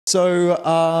So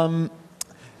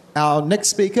our next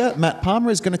speaker, Matt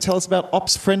Palmer, is going to tell us about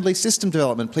ops-friendly system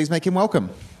development. Please make him welcome.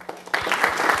 Thanks,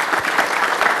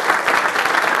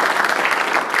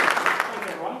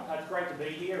 everyone. It's great to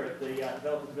be here at the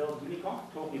Developers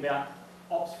Mini-Conf talking about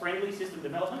ops-friendly system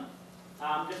development.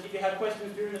 Just if you have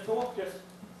questions during the talk, just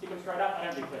stick them straight up. I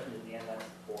don't do questions at the end, that's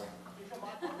boring.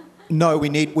 No, we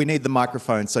need the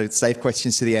microphone, so save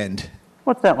questions to the end.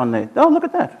 What's that one there? Oh, look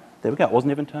at that. There we go. It wasn't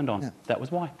even turned on. Yeah. That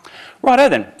was why. Righto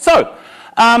then. So,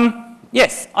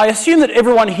 yes, I assume that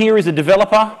everyone here is a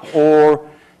developer or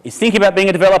is thinking about being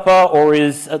a developer or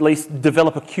is at least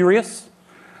developer curious.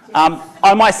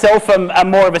 I myself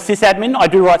am more of a sysadmin. I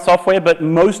do write software, but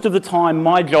most of the time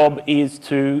my job is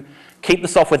to keep the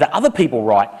software that other people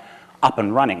write up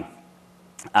and running.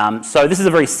 So this is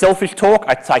a very selfish talk.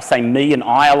 I say me and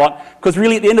I a lot, because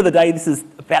really at the end of the day, this is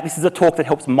a talk that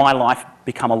helps my life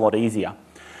become a lot easier.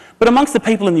 But amongst the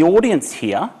people in the audience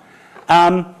here,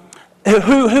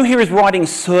 who here is writing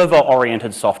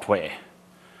server-oriented software?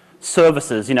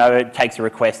 Services, you know, it takes a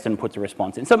request and puts a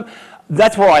response in. So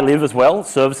that's where I live as well.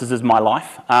 Services is my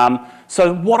life.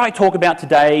 So what I talk about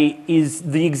today is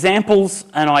the examples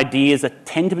and ideas that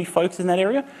tend to be focused in that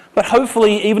area. But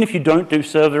hopefully, even if you don't do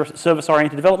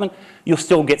service-oriented development, you'll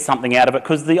still get something out of it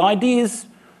because the ideas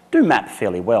do map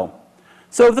fairly well.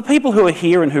 So of the people who are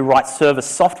here and who write service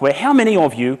software, how many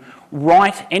of you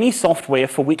write any software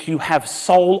for which you have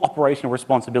sole operational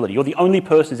responsibility? You're the only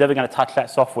person who's ever going to touch that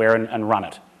software and run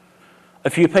it. A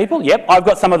few people? Yep, I've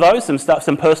got some of those,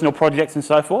 some personal projects and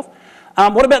so forth.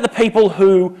 What about the people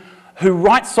who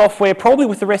write software probably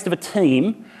with the rest of a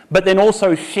team, but then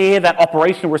also share that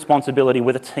operational responsibility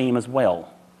with a team as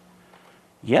well?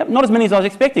 Yep, not as many as I was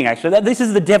expecting actually. This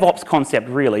is the DevOps concept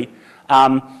really.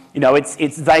 You know,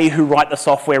 it's they who write the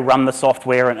software, run the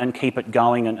software and keep it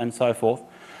going and so forth.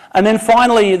 And then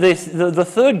finally, the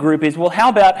third group is, well, how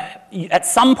about at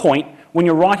some point when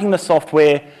you're writing the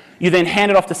software, you then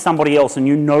hand it off to somebody else and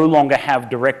you no longer have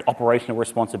direct operational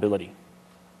responsibility?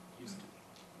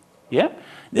 Yeah?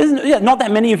 There's not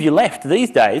that many of you left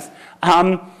these days.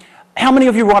 How many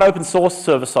of you write open source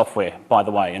server software, by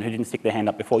the way, and who didn't stick their hand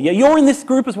up before? Yeah, you're in this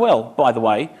group as well, by the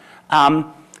way.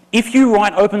 If you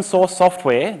write open source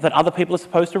software that other people are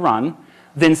supposed to run,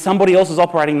 then somebody else is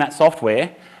operating that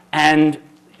software and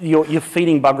you're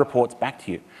feeding bug reports back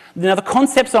to you. Now, the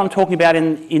concepts that I'm talking about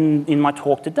in my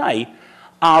talk today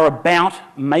are about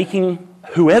making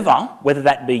whoever, whether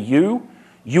that be you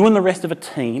and the rest of a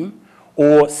team,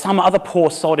 or some other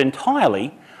poor sod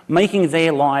entirely, making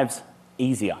their lives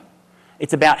easier.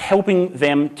 It's about helping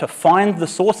them to find the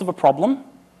source of a problem,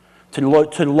 to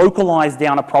localize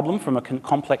down a problem from a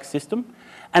complex system,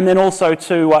 and then also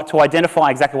to identify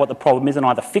exactly what the problem is and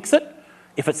either fix it,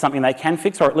 if it's something they can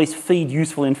fix, or at least feed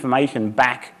useful information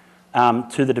back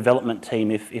to the development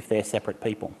team if they're separate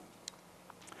people.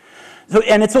 So,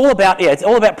 and it's all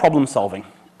about problem solving.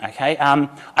 Okay,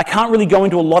 I can't really go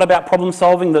into a lot about problem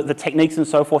solving, the techniques and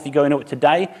so forth. You go into it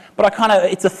today, but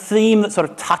it's a theme that sort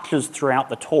of touches throughout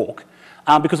the talk,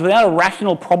 because without a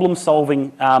rational problem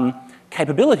solving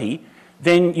capability,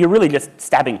 then you're really just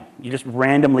stabbing. You're just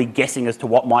randomly guessing as to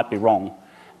what might be wrong.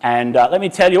 And let me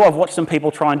tell you, I've watched some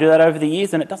people try and do that over the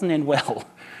years, and it doesn't end well.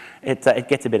 It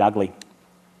gets a bit ugly.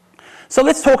 So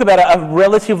let's talk about a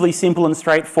relatively simple and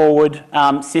straightforward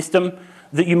system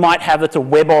that you might have that's a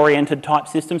web-oriented type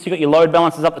system. So you've got your load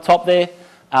balancers up the top there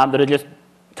that are just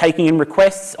taking in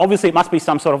requests. Obviously, it must be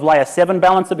some sort of layer 7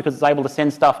 balancer because it's able to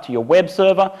send stuff to your web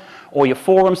server or your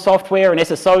forum software, an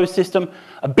SSO system,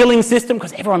 a billing system,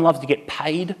 because everyone loves to get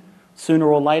paid sooner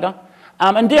or later.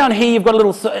 And down here, you've got a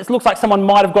little, it looks like someone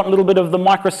might have got a little bit of the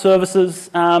microservices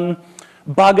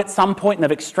bug at some point, and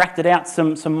they've extracted out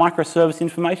some microservice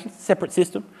information. It's a separate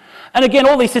system. And again,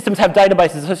 all these systems have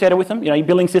databases associated with them. You know, your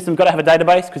billing system's got to have a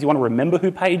database because you want to remember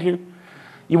who paid you.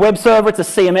 Your web server, it's a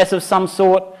CMS of some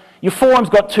sort. Your forum's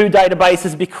got 2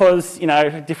 databases because, you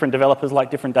know, different developers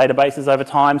like different databases over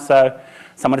time, so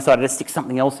someone decided to stick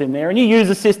something else in there. And your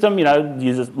user system, you know,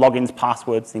 users, logins,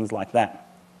 passwords, things like that.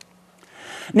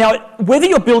 Now, whether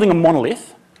you're building a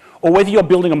monolith or whether you're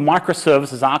building a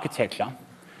microservices architecture,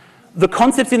 the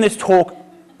concepts in this talk,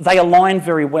 they align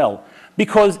very well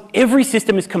because every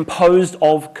system is composed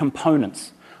of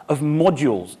components, of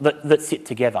modules that sit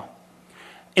together.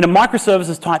 In a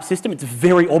microservices type system, it's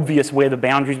very obvious where the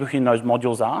boundaries between those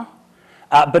modules are.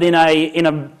 But in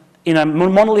a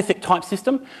monolithic type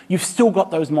system, you've still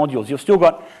got those modules. You've still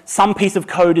got some piece of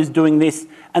code is doing this,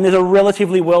 and there's a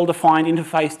relatively well-defined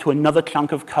interface to another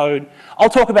chunk of code. I'll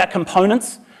talk about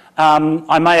components.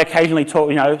 I may occasionally talk,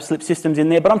 you know, slip systems in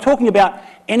there, but I'm talking about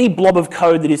any blob of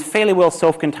code that is fairly well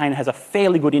self-contained, has a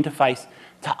fairly good interface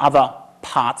to other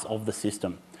parts of the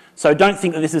system. So don't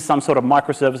think that this is some sort of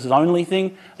microservices only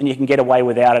thing and you can get away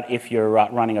without it if you're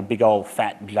running a big old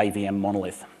fat JVM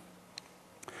monolith.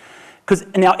 Because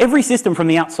now every system from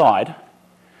the outside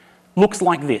looks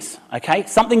like this, okay?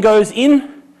 Something goes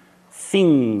in,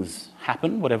 things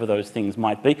happen, whatever those things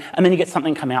might be, and then you get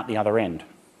something come out the other end.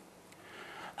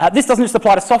 This doesn't just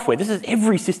apply to software, this is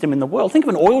every system in the world. Think of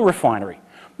an oil refinery,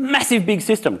 massive big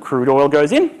system, crude oil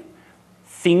goes in,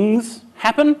 things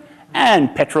happen,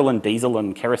 and petrol and diesel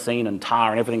and kerosene and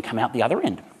tar and everything come out the other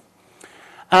end.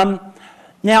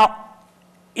 Now,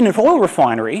 in an oil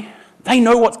refinery, they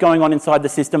know what's going on inside the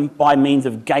system by means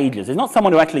of gauges. There's not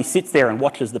someone who actually sits there and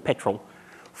watches the petrol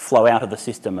flow out of the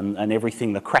system and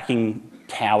everything, the cracking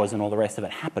towers and all the rest of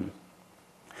it happen.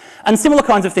 And similar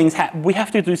kinds of things, we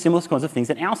have to do similar kinds of things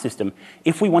in our system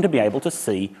if we want to be able to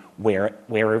see where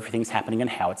everything's happening and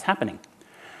how it's happening.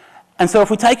 And so if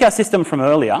we take our system from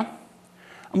earlier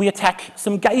and we attach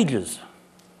some gauges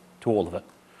to all of it.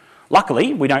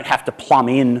 Luckily, we don't have to plumb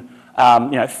in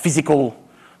physical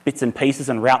bits and pieces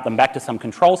and route them back to some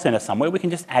control center somewhere. We can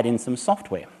just add in some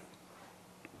software.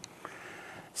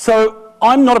 So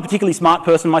I'm not a particularly smart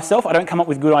person myself. I don't come up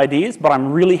with good ideas, but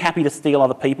I'm really happy to steal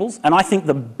other people's. And I think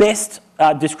the best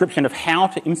description of how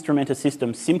to instrument a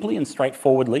system simply and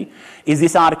straightforwardly is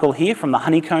this article here from the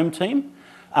Honeycomb team.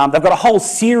 They've got a whole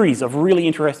series of really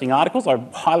interesting articles. I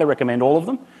highly recommend all of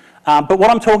them. But what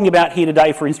I'm talking about here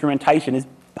today for instrumentation is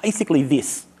basically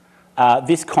this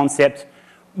concept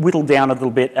whittled down a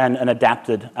little bit and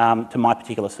adapted to my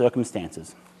particular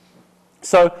circumstances.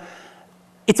 So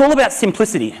it's all about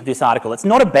simplicity, this article. It's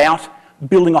not about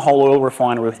building a whole oil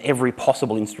refinery with every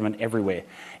possible instrument everywhere.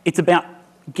 It's about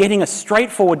getting a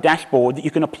straightforward dashboard that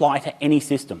you can apply to any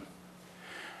system.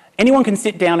 Anyone can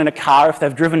sit down in a car if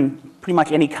they've driven pretty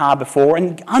much any car before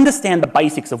and understand the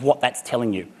basics of what that's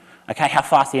telling you. Okay, how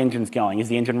fast the engine's going? Is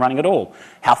the engine running at all?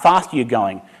 How fast are you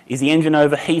going? Is the engine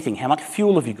overheating? How much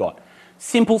fuel have you got?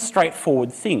 Simple,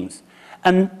 straightforward things.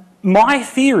 And my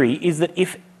theory is that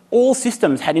if all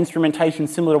systems had instrumentation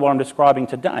similar to what I'm describing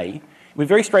today, it would be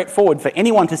very straightforward for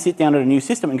anyone to sit down at a new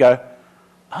system and go,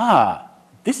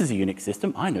 this is a Unix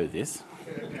system, I know this.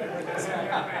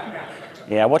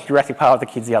 Yeah, I watched Jurassic Park with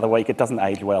the kids the other week. It doesn't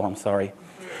age well, I'm sorry.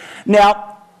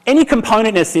 Now, any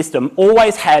component in a system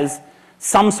always has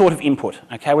some sort of input,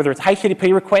 okay? Whether it's a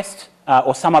HTTP request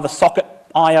or some other socket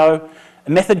I/O, a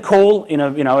method call in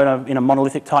a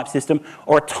monolithic type system,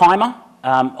 or a timer.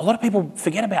 A lot of people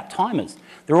forget about timers.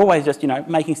 They're always just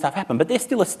making stuff happen, but they're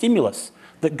still a stimulus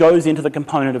that goes into the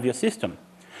component of your system.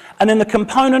 And then the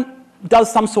component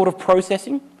does some sort of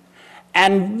processing,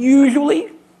 and usually,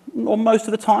 or most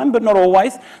of the time, but not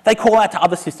always, they call out to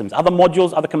other systems, other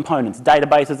modules, other components,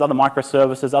 databases, other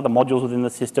microservices, other modules within the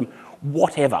system,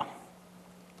 whatever.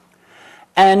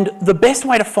 And the best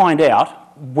way to find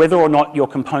out whether or not your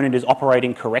component is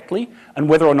operating correctly and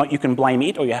whether or not you can blame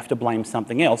it or you have to blame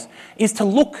something else is to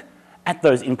look at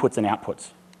those inputs and outputs.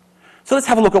 So let's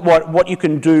have a look at what you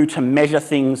can do to measure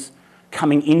things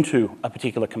coming into a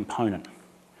particular component.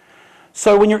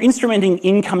 So when you're instrumenting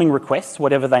incoming requests,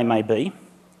 whatever they may be,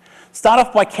 start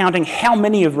off by counting how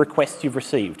many of requests you've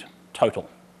received total.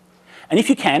 And if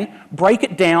you can, break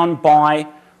it down by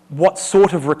what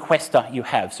sort of requester you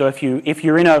have. So if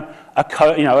you're in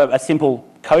a simple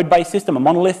code-based system, a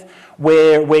monolith,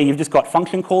 where you've just got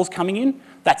function calls coming in,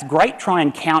 that's great. Try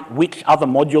and count which other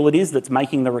module it is that's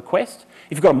making the request.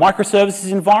 If you've got a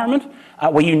microservices environment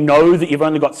where you know that you've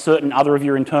only got certain other of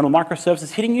your internal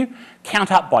microservices hitting you,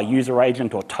 count up by user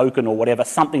agent or token or whatever,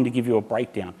 something to give you a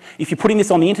breakdown. If you're putting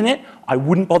this on the internet, I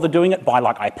wouldn't bother doing it by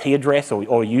like IP address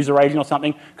or user agent or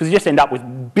something, because you just end up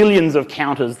with billions of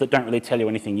counters that don't really tell you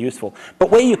anything useful.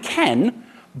 But where you can,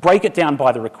 break it down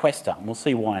by the requester, and we'll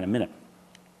see why in a minute.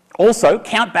 Also,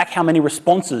 count back how many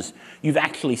responses you've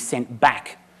actually sent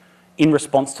back in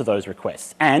response to those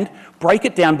requests, and break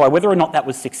it down by whether or not that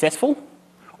was successful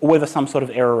or whether some sort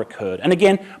of error occurred. And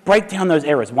again, break down those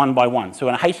errors one by one. So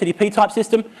in a HTTP type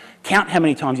system, count how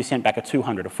many times you sent back a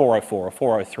 200, a 404, a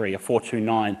 403, a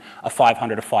 429, a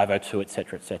 500, a 502,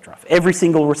 etc., etc. For every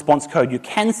single response code you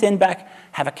can send back,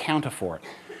 have a counter for it.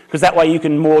 Because that way you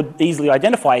can more easily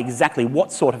identify exactly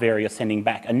what sort of error you're sending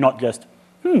back and not just,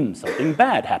 something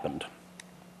bad happened.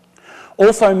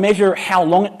 Also measure how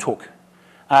long it took.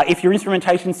 If your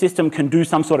instrumentation system can do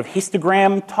some sort of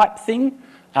histogram type thing,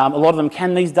 a lot of them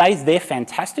can these days, they're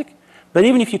fantastic. But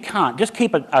even if you can't, just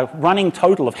keep a running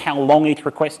total of how long each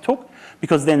request took,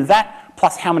 because then that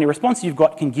plus how many responses you've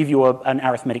got can give you an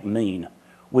arithmetic mean,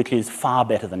 which is far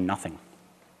better than nothing.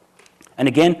 And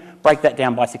again, break that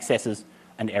down by successes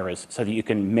and errors so that you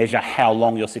can measure how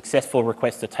long your successful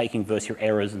requests are taking versus your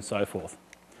errors and so forth.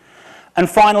 And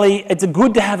finally, it's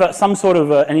good to have some sort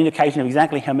of an indication of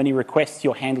exactly how many requests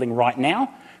you're handling right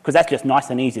now, because that's just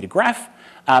nice and easy to graph,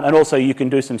 and also you can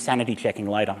do some sanity checking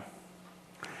later.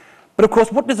 But of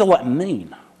course, what does all that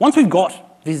mean? Once we've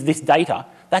got this data,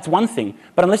 that's one thing,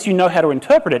 but unless you know how to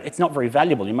interpret it, it's not very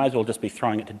valuable. You might as well just be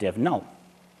throwing it to dev null.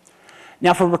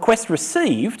 Now for requests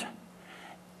received,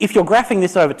 if you're graphing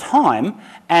this over time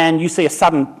and you see a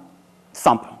sudden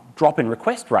drop in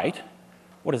request rate,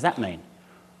 what does that mean?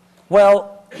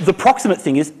 Well, the proximate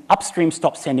thing is upstream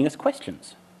stopped sending us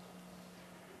questions.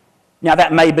 Now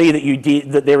that may be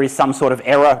that there is some sort of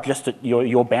error just at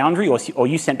your boundary, or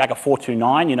you sent back a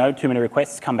 429, you know, too many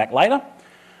requests come back later.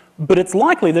 But it's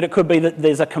likely that it could be that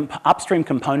there's an upstream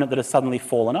component that has suddenly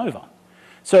fallen over.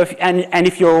 So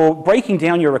if you're breaking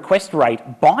down your request rate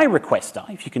by requester,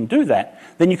 if you can do that,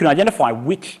 then you can identify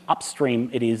which upstream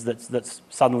it is that's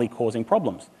suddenly causing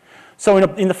problems. So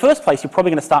in the first place, you're probably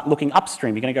going to start looking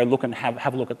upstream. You're going to go look and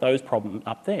have a look at those problems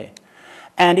up there.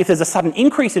 And if there's a sudden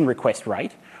increase in request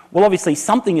rate, well, obviously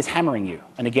something is hammering you.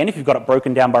 And again, if you've got it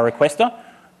broken down by requester,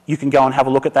 you can go and have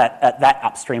a look at that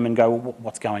upstream and go, well,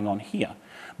 what's going on here?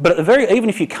 But even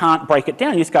if you can't break it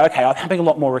down, you just go, okay, I'm having a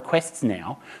lot more requests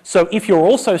now. So if you're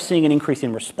also seeing an increase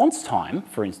in response time,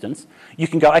 for instance, you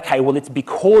can go, okay, well, it's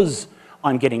because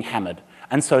I'm getting hammered.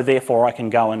 And so therefore I can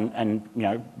go and you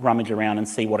know, rummage around and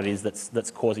see what it is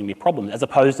that's causing me problems, as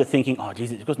opposed to thinking, oh,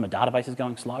 geez, it's because my database is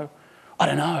going slow. I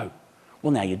don't know.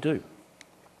 Well, now you do.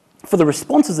 For the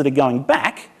responses that are going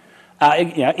back,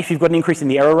 you know, if you've got an increase in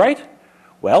the error rate,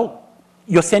 well,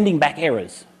 you're sending back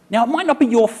errors. Now, it might not be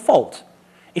your fault.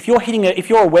 If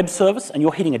you're a web service and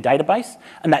you're hitting a database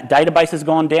and that database has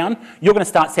gone down, you're going to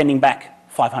start sending back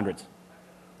 500s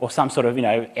or some sort of, you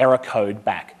know, error code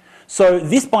back. So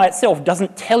this by itself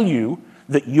doesn't tell you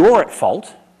that you're at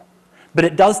fault, but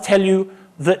it does tell you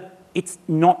that it's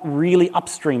not really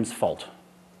upstream's fault.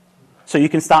 So you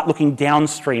can start looking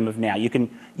downstream of now. You're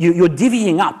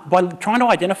divvying up by trying to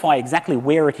identify exactly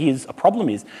where it is a problem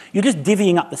is. You're just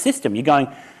divvying up the system. You're going,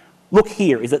 look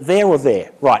here, is it there or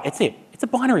there? Right, it's it. It's a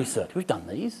binary search. We've done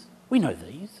these. We know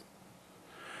these.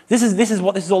 This is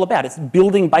what this is all about. It's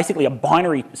building basically a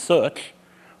binary search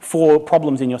for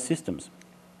problems in your systems.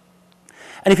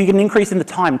 And if you get an increase in the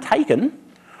time taken,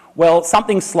 well,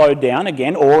 something's slowed down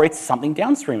again, or it's something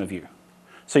downstream of you.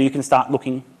 So you can start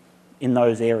looking in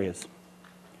those areas.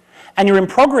 And your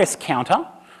in-progress counter,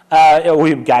 or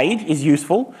your gauge, is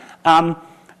useful.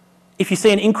 If you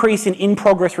see an increase in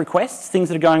in-progress requests, things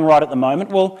that are going right at the moment,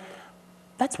 well,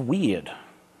 that's weird.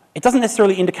 It doesn't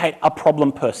necessarily indicate a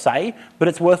problem per se, but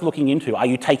it's worth looking into. Are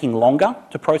you taking longer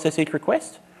to process each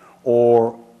request?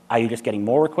 Or are you just getting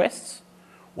more requests?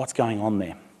 What's going on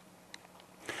there?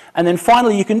 And then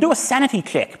finally, you can do a sanity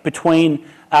check between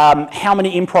how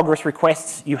many in-progress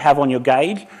requests you have on your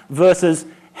gauge versus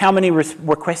how many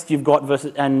requests you've got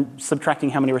versus, and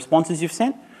subtracting how many responses you've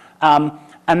sent.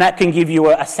 And that can give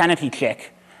you a sanity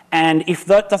check. And if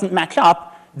that doesn't match up,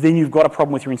 then you've got a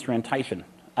problem with your instrumentation.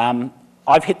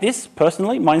 I've hit this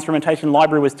personally. My instrumentation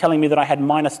library was telling me that I had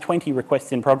minus 20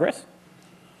 requests in progress.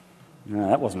 No,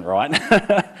 that wasn't right.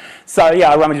 So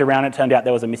yeah, I rummaged around. It turned out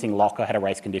there was a missing lock. I had a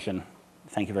race condition.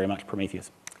 Thank you very much,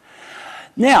 Prometheus.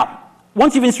 Now,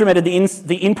 once you've instrumented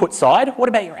the input side, what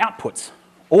about your outputs?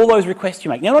 All those requests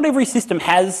you make. Now, not every system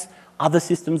has other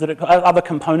systems other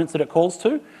components that it calls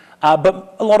to,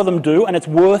 but a lot of them do, and it's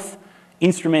worth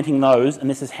instrumenting those, and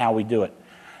this is how we do it.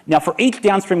 Now, for each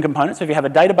downstream component, so if you have a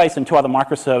database and 2 other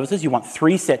microservices, you want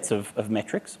 3 sets of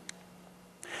metrics.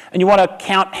 And you want to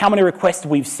count how many requests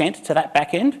we've sent to that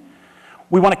back end.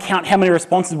 We want to count how many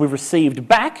responses we've received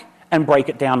back and break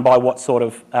it down by what sort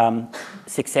of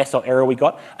success or error we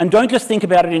got. And don't just think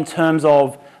about it in terms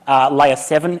of layer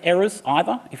 7 errors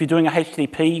either. If you're doing a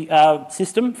HTTP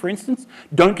system, for instance,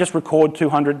 don't just record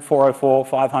 200, 404,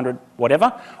 500,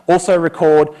 whatever. Also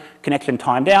record connection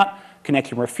timed out,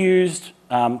 connection refused,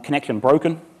 connection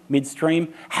broken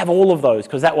midstream. Have all of those,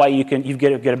 because that way you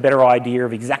get a better idea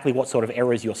of exactly what sort of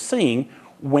errors you're seeing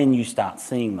when you start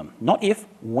seeing them. Not if,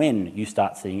 when you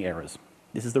start seeing errors.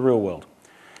 This is the real world.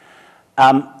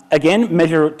 Again,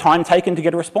 measure time taken to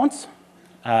get a response,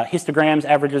 histograms,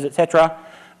 averages, etc.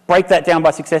 Break that down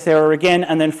by success error again,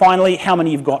 and then finally, how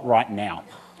many you've got right now.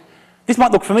 This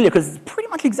might look familiar because it's pretty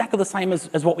much exactly the same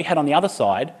as what we had on the other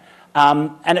side,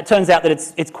 and it turns out that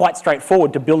it's quite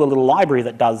straightforward to build a little library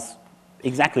that does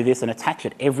exactly this and attach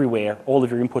it everywhere, all of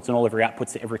your inputs and all of your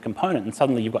outputs to every component, and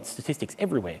suddenly you've got statistics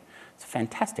everywhere. It's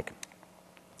fantastic.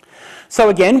 So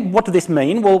again, what does this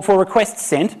mean? Well, for requests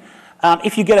sent,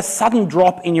 If you get a sudden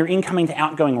drop in your incoming to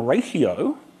outgoing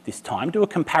ratio this time, do a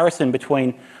comparison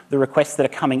between the requests that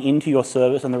are coming into your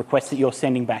service and the requests that you're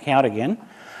sending back out again.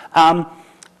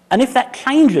 And if that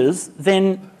changes,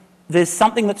 then there's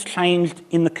something that's changed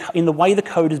in the way the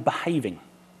code is behaving.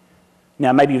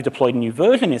 Now, maybe you've deployed a new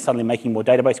version, you're suddenly making more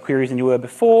database queries than you were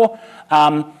before,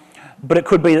 but it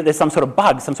could be that there's some sort of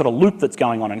bug, some sort of loop that's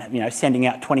going on and sending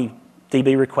out 20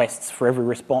 DB requests for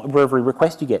every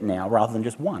request you get now rather than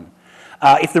just one.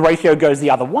 If the ratio goes the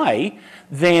other way,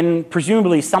 then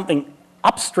presumably something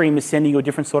upstream is sending you a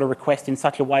different sort of request in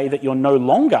such a way that you're no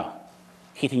longer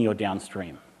hitting your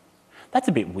downstream. That's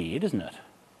a bit weird, isn't it?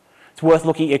 It's worth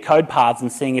looking at your code paths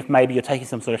and seeing if maybe you're taking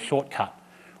some sort of shortcut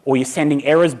or you're sending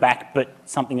errors back but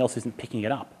something else isn't picking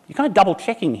it up. You're kind of double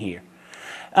checking here.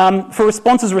 For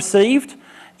responses received,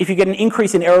 if you get an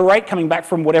increase in error rate coming back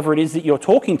from whatever it is that you're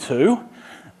talking to,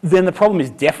 then the problem is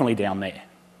definitely down there.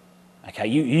 Okay,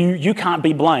 you can't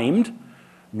be blamed,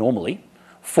 normally,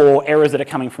 for errors that are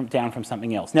coming down from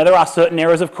something else. Now, there are certain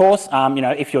errors, of course.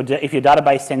 If your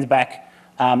database sends back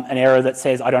an error that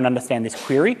says, I don't understand this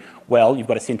query, well, you've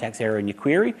got a syntax error in your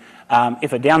query.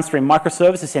 If a downstream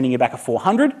microservice is sending you back a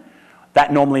 400,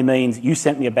 that normally means you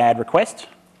sent me a bad request.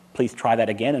 Please try that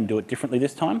again and do it differently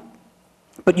this time.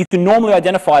 But you can normally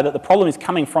identify that the problem is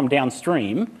coming from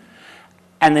downstream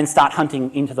and then start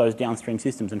hunting into those downstream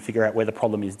systems and figure out where the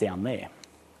problem is down there.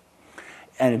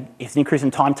 And if it's an increase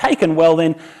in time taken, well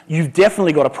then you've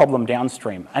definitely got a problem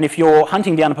downstream. And if you're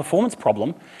hunting down a performance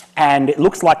problem and it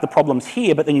looks like the problem's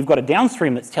here, but then you've got a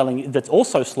downstream that's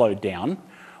also slowed down,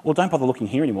 well, don't bother looking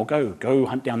here anymore. Go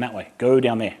hunt down that way. Go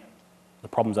down there. The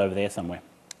problem's over there somewhere.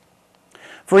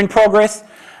 For in progress,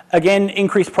 again,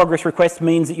 increased progress request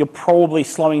means that you're probably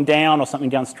slowing down or something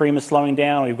downstream is slowing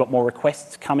down or you've got more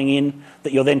requests coming in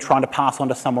that you're then trying to pass on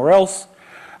to somewhere else.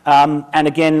 And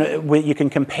again, you can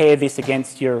compare this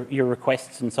against your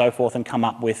requests and so forth and come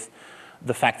up with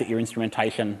the fact that your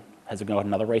instrumentation has got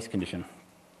another race condition.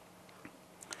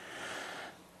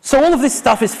 So all of this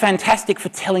stuff is fantastic for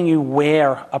telling you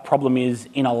where a problem is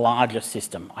in a larger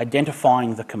system,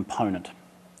 identifying the component.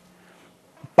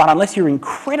 But unless you're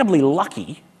incredibly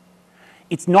lucky,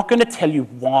 it's not going to tell you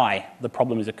why the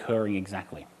problem is occurring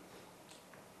exactly.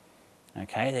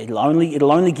 Okay, it'll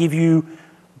only give you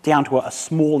down to a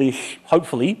smallish,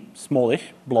 hopefully smallish,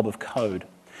 blob of code.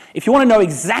 If you want to know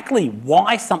exactly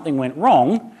why something went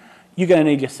wrong, you're going to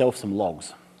need yourself some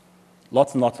logs.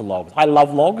 Lots and lots of logs. I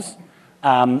love logs.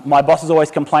 My boss is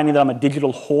always complaining that I'm a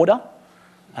digital hoarder.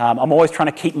 I'm always trying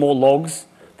to keep more logs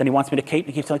than he wants me to keep.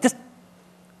 He keeps saying, just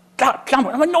jump.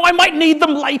 I'm like, no, I might need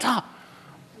them later.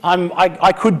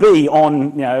 I could be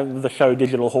on the show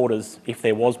Digital Hoarders if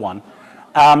there was one.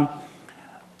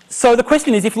 So the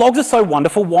question is, if logs are so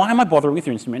wonderful, why am I bothering with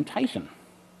your instrumentation?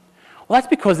 Well, that's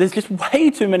because there's just way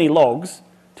too many logs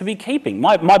to be keeping.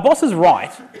 My boss is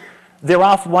right. There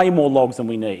are way more logs than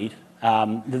we need,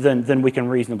 than we can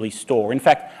reasonably store. In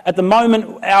fact, at the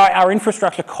moment, our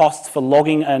infrastructure costs for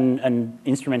logging and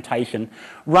instrumentation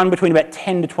run between about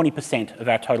 10 to 20% of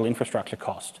our total infrastructure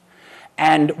cost.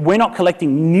 And we're not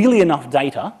collecting nearly enough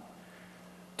data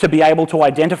to be able to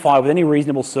identify with any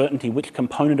reasonable certainty which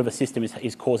component of a system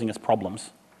is causing us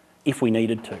problems if we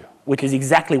needed to, which is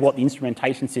exactly what the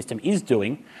instrumentation system is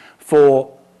doing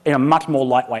in a much more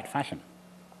lightweight fashion.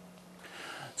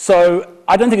 So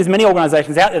I don't think there's many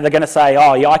organisations out there that are going to say,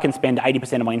 oh yeah, I can spend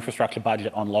 80% of my infrastructure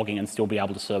budget on logging and still be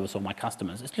able to service all my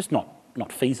customers. It's just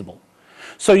not feasible.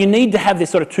 So you need to have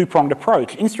this sort of two-pronged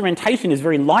approach. Instrumentation is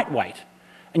very lightweight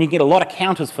and you get a lot of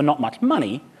counters for not much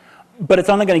money, but it's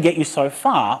only going to get you so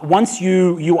far. Once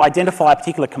you identify a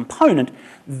particular component,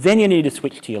 then you need to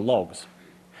switch to your logs.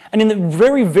 And in the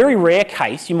very, very rare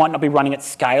case, you might not be running at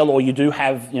scale, or you do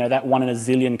have that one in a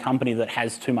zillion company that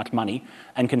has too much money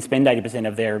and can spend 80%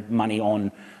 of their money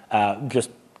on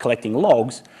just collecting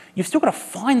logs, you've still got to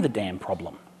find the damn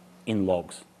problem in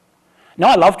logs. Now,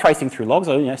 I love tracing through logs.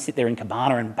 I sit there in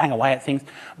Kibana and bang away at things.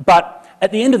 But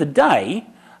at the end of the day,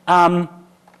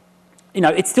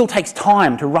 it still takes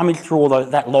time to rummage through all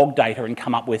that log data and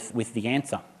come up with the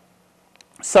answer.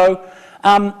 So,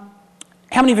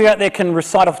 how many of you out there can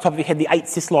recite off the top of your head the 8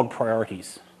 syslog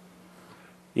priorities?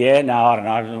 Yeah, no, I don't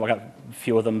know. I've got a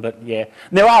few of them, but yeah.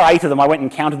 There are 8 of them. I went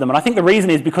and counted them, and I think the reason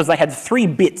is because they had 3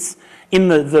 bits in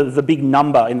the big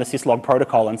number in the syslog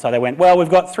protocol, and so they went, well, we've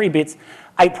got 3 bits,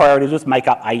 8 priorities, let's make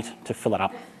up 8 to fill it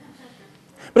up.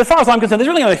 But as far as I'm concerned, there's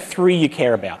really only 3 you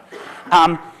care about.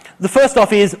 The first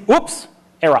off is, whoops,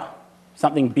 error.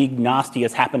 Something big, nasty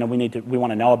has happened and we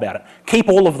want to know about it. Keep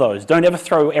all of those. Don't ever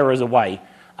throw errors away.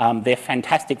 They're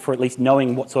fantastic for at least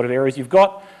knowing what sort of errors you've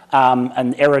got,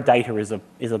 and error data is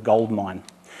a gold mine.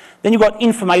 Then you've got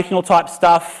informational type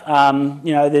stuff.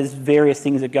 You know, there's various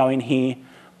things that go in here.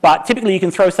 But typically you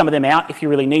can throw some of them out if you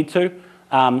really need to.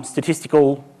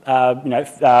 Statistical,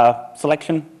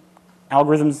 selection,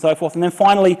 algorithms and so forth. And then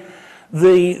finally,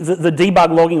 the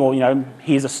debug logging, or, you know,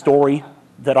 here's a story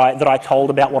that I told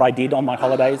about what I did on my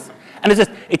holidays. And it's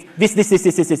just,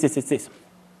 this.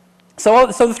 So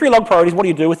the 3 log priorities, what do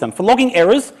you do with them? For logging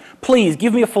errors, please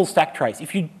give me a full stack trace.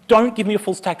 If you don't give me a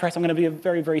full stack trace, I'm going to be a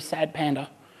very, very sad panda.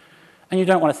 And you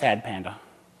don't want a sad panda.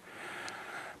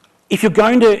 If you're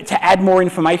going to add more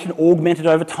information, augment it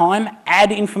over time,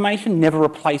 add information, never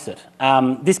replace it.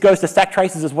 This goes to stack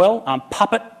traces as well.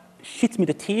 Puppet shits me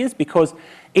to tears because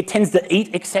it tends to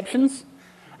eat exceptions.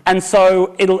 And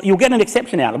so you'll get an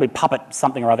exception out. It'll be Puppet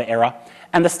something or other error.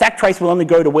 And the stack trace will only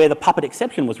go to where the Puppet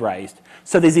exception was raised.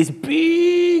 So there's this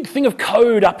big thing of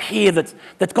code up here that's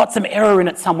got some error in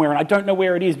it somewhere, and I don't know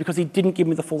where it is because he didn't give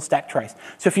me the full stack trace.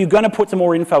 So if you're going to put some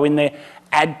more info in there,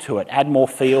 add to it. Add more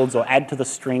fields or add to the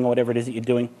string or whatever it is that you're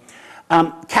doing.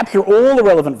 Capture all the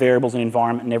relevant variables and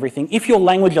environment and everything. If your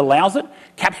language allows it,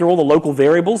 capture all the local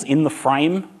variables in the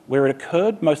frame where it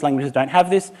occurred. Most languages don't have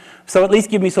this. So at least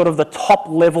give me sort of the top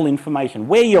level information.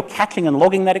 Where you're catching and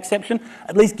logging that exception,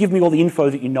 at least give me all the info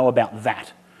that you know about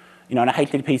that. You know, in a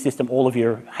HTTP system, all of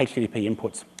your HTTP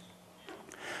inputs.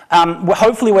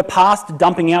 Hopefully we're past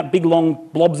dumping out big long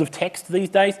blobs of text these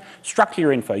days. Structure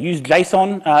your info. Use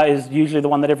JSON is usually the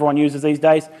one that everyone uses these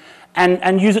days.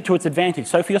 And use it to its advantage.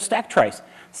 So for your stack trace,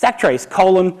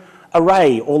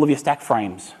 array, all of your stack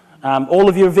frames. All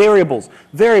of your variables,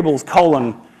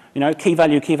 key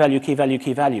value, key value, key value,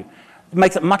 key value. It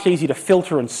makes it much easier to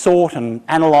filter and sort and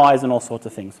analyze and all sorts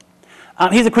of things.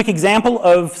 Here's a quick example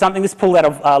of something. This pulled out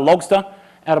of Logster,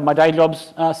 out of my day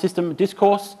job's system,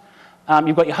 Discourse.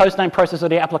 You've got your hostname, process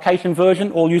ID, application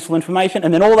version, all useful information,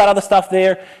 and then all that other stuff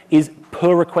there is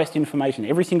per request information.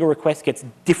 Every single request gets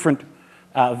different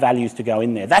values to go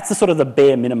in there. That's the sort of the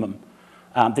bare minimum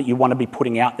that you want to be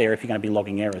putting out there if you're going to be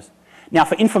logging errors. Now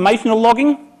for informational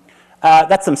logging,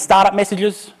 that's some startup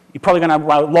messages. You're probably going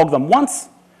to log them once.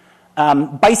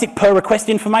 Basic per request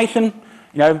information,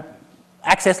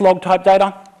 access log type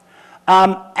data.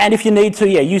 And if you need to,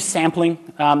 use sampling.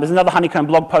 There's another Honeycomb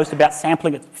blog post about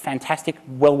sampling. It's fantastic,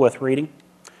 well worth reading.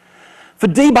 For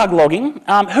debug logging,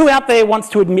 who out there wants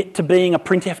to admit to being a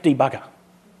printf debugger?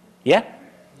 Yeah?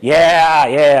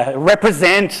 Yeah,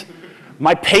 represent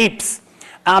my peeps.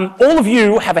 All of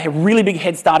you have a really big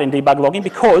head start in debug logging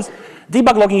because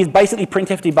debug logging is basically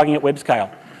printf debugging at web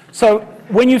scale. So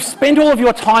when you've spent all of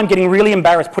your time getting really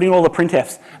embarrassed putting all the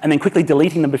printfs and then quickly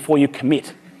deleting them before you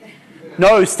commit,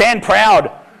 no, stand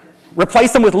proud.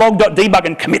 Replace them with log.debug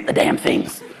and commit the damn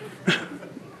things.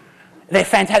 They're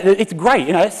fantastic. It's great,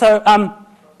 So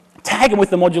tag them with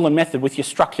the module and method with your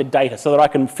structured data so that I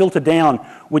can filter down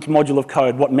which module of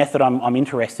code, what method I'm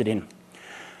interested in.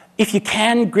 If you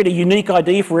can, grid a unique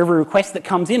ID for every request that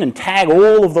comes in and tag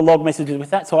all of the log messages with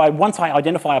that. So once I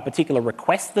identify a particular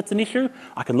request that's an issue,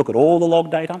 I can look at all the log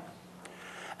data.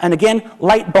 And again,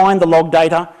 late bind the log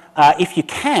data if you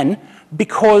can,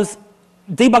 because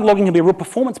debug logging can be a real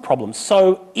performance problem.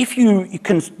 So if you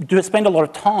can spend a lot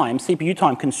of time, CPU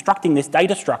time, constructing this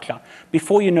data structure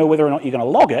before you know whether or not you're going to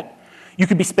log it, you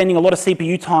could be spending a lot of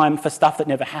CPU time for stuff that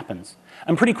never happens.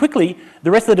 And pretty quickly, the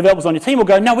rest of the developers on your team will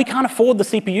go, no, we can't afford the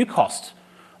CPU cost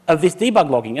of this debug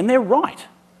logging. And they're right.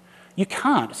 You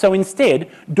can't. So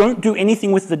instead, don't do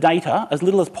anything with the data, as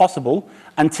little as possible,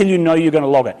 until you know you're going to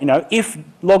log it. If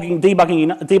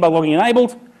debug logging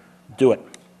enabled, do it.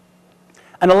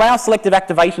 And allow selective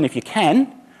activation if you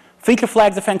can. Feature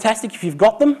flags are fantastic if you've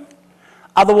got them.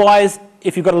 Otherwise,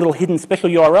 if you've got a little hidden special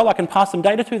URL I can pass some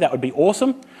data to, that would be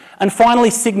awesome. And finally,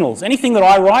 signals. Anything that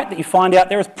I write that you find out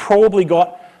there has probably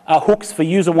got hooks for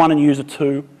user 1 and user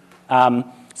 2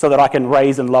 so that I can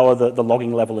raise and lower the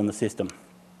logging level in the system.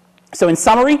 So in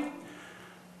summary,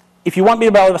 if you want me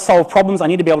to be able to solve problems, I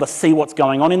need to be able to see what's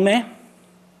going on in there.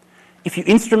 If you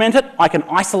instrument it, I can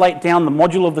isolate down the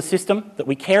module of the system that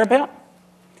we care about.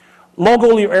 Log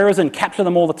all your errors and capture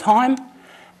them all the time,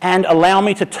 and allow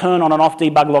me to turn on and off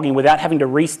debug logging without having to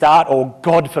restart or,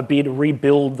 God forbid,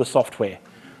 rebuild the software.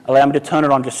 Allow me to turn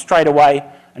it on just straight away,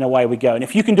 and away we go. And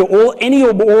if you can do any or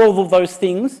all of those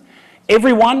things,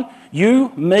 everyone,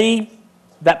 you, me,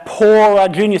 that poor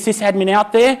junior sysadmin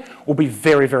out there, will be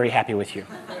very, very happy with you.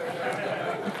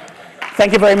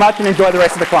 Thank you very much, and enjoy the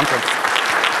rest of the conference.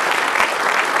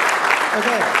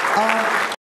 Okay.